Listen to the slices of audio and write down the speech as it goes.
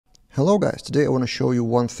Hello guys, today I want to show you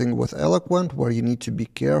one thing with Eloquent where you need to be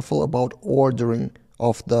careful about ordering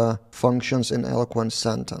of the functions in Eloquent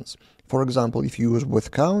sentence. For example, if you use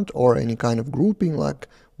withCount or any kind of grouping like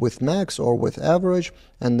with max or with average,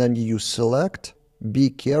 and then you use select, be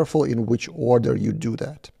careful in which order you do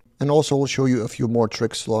that. And also I'll show you a few more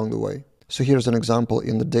tricks along the way. So here's an example.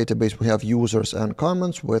 In the database we have users and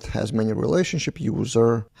comments with has many relationship.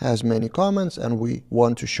 User has many comments and we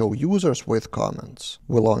want to show users with comments.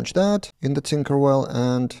 We launch that in the Tinkerwell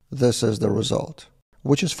and this is the result,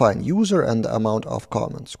 which is fine. User and the amount of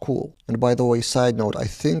comments. Cool. And by the way, side note, I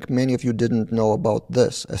think many of you didn't know about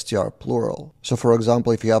this, str plural. So for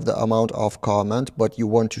example, if you have the amount of comment, but you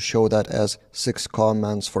want to show that as 6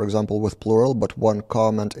 comments, for example, with plural, but 1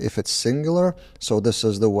 comment if it's singular. So this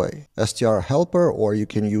is the way. Str helper, or you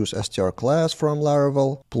can use str class from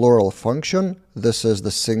Laravel, plural function. This is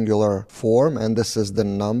the singular form, and this is the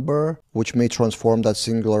number, which may transform that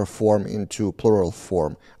singular form into plural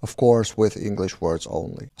form. Of course, with English words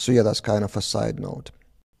only. So yeah, that's kind of a side note.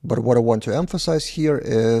 But what I want to emphasize here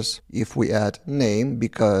is if we add name,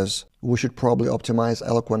 because we should probably optimize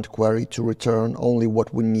Eloquent query to return only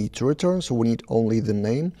what we need to return. So we need only the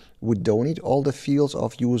name. We don't need all the fields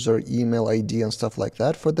of user, email ID and stuff like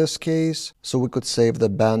that for this case. So we could save the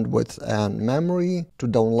bandwidth and memory to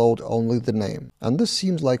download only the name. And this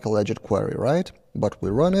seems like a legit query, right? But we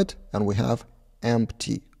run it and we have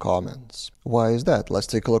empty comments. Why is that? Let's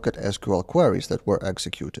take a look at SQL queries that were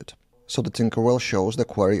executed. So the Tinkerwell shows the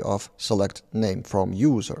query of select name from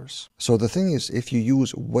users. So the thing is, if you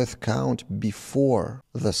use withCount before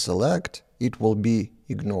the select, it will be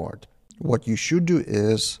ignored. What you should do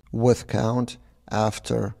is withCount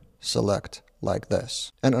after select, like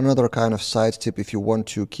this. And another kind of side tip, if you want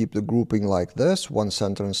to keep the grouping like this, 1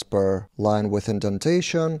 sentence per line with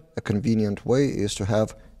indentation, a convenient way is to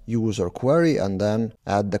have user query and then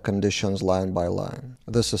add the conditions line by line.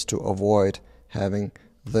 This is to avoid having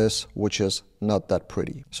this, which is not that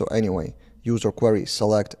pretty. So anyway, user query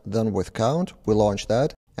select, then withCount, we launch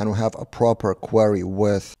that, and we have a proper query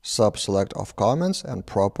with sub-select of comments and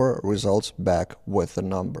proper results back with the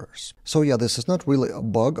numbers. So yeah, this is not really a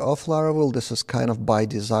bug of Laravel. This is kind of by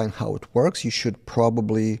design how it works. You should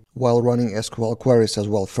probably, while running SQL queries as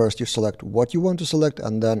well, first you select what you want to select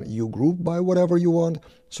and then you group by whatever you want.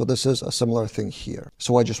 So this is a similar thing here.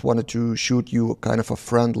 So I just wanted to shoot you kind of a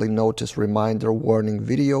friendly notice reminder warning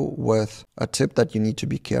video with a tip that you need to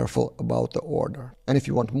be careful about the order. And if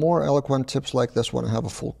you want more Eloquent tips like this one, I have a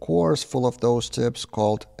full course full of those tips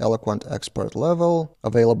called Eloquent Expert Level,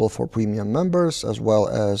 available for premium members, as well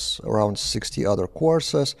as around 60 other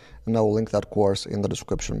courses. And I will link that course in the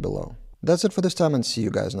description below. That's it for this time and see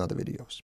you guys in other videos.